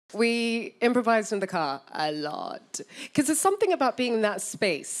We improvised in the car a lot. Because there's something about being in that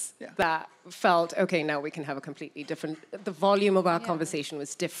space that felt, okay, now we can have a completely different... The volume of our conversation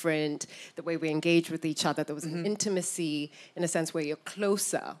was different. The way we engaged with each other, there was an intimacy in a sense where you're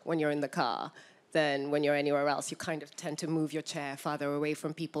closer when you're in the car than when you're anywhere else. You kind of tend to move your chair farther away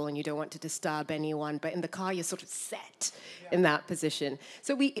from people and you don't want to disturb anyone. But in the car, you're sort of set in that position.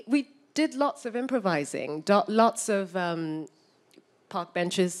 So we did lots of improvising, lots of... park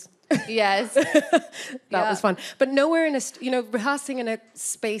benches. Yes. That was fun. But nowhere in rehearsing in a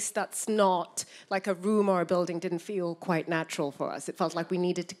space that's not like a room or a building didn't feel quite natural for us. It felt like we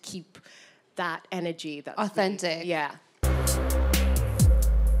needed to keep that energy. That's authentic. Really,